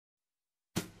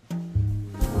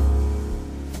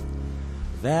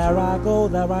There I go,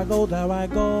 there I go, there I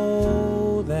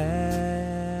go,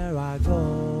 there I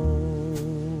go.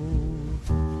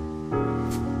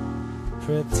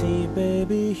 Pretty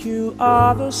baby, you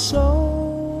are the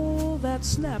soul that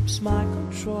snaps my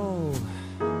control.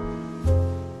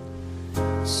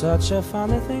 Such a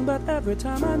funny thing, but every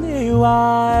time I'm near you,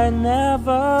 I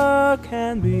never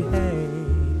can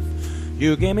behave.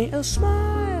 You give me a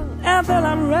smile, and then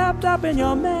I'm wrapped up in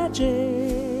your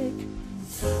magic.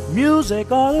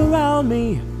 Music all around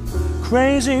me,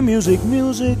 crazy music,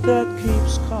 music that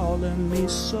keeps calling me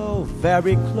so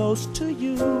very close to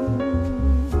you.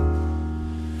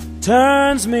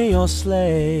 Turns me your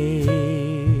slave.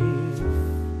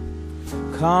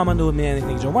 Come and do with me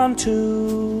anything you want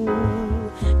to.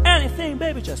 Anything,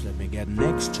 baby, just let me get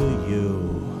next to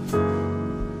you.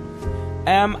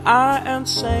 Am I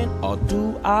insane, or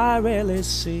do I really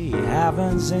see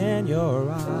heavens in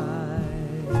your eyes?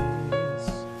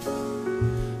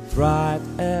 Bright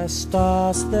as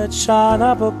stars that shine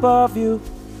up above you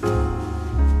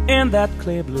in that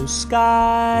clear blue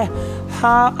sky.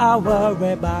 How I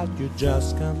worry about you,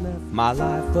 just can't live my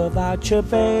life without you,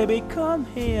 baby, come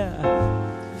here.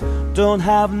 Don't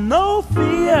have no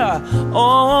fear,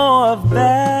 or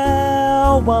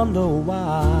they'll wonder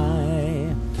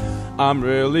why I'm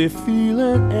really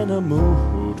feeling in a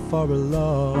mood for a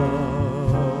love.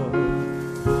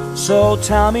 So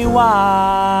tell me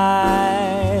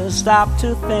why, stop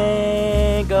to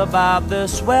think about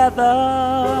this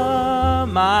weather,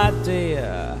 my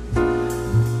dear.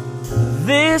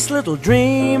 This little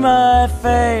dream I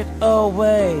fade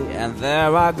away, and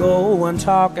there I go and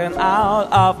talking out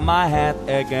of my head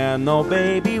again. Oh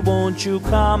baby, won't you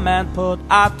come and put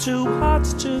our two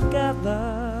hearts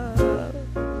together?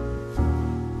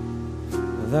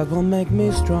 That will make me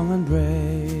strong and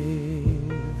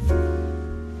brave.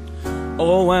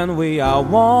 Oh, when we are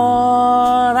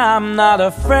one, I'm not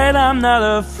afraid, I'm not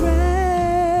afraid.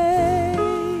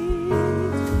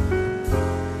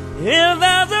 If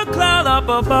there's a cloud up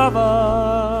above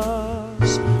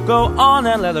us, go on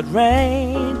and let it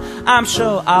rain. I'm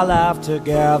sure our laugh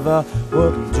together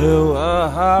wouldn't do a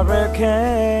hurricane.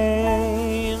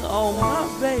 Oh my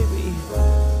baby,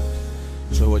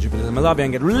 so would you please let me love you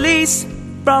and get released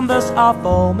from this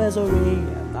awful misery?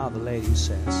 And now the lady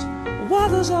says,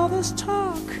 what is all this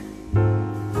talk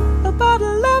about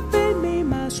loving me,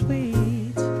 my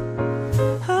sweet?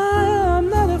 I am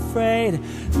not afraid,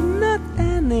 not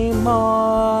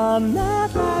anymore,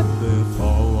 not like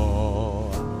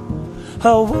before.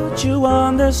 Oh, would you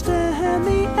understand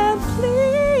me and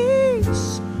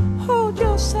please hold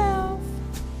yourself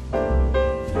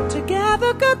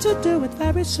together? Got to do it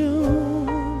very soon.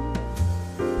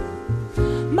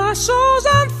 My soul's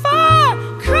on fire,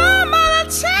 come on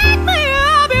and take me,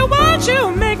 Abby, won't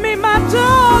you make me my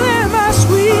darling, my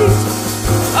sweet?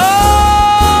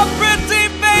 Oh, pretty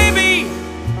baby,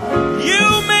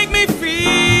 you make me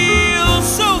feel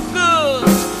so good.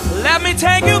 Let me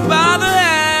take you by the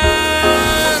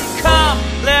hand. Come,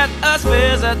 let us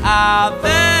visit out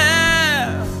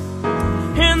there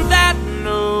in that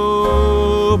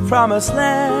new promised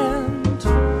land.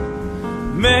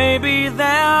 Maybe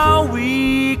there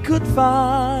we could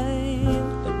find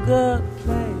a good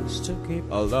place to keep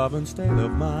a loving state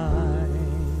of mind.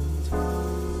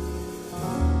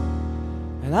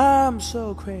 And I'm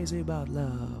so crazy about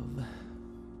love,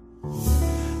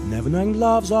 never knowing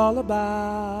love's all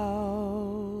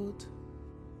about.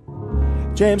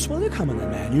 James, will you come on in,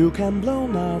 man? You can blow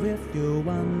now if you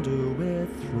want to it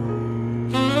through.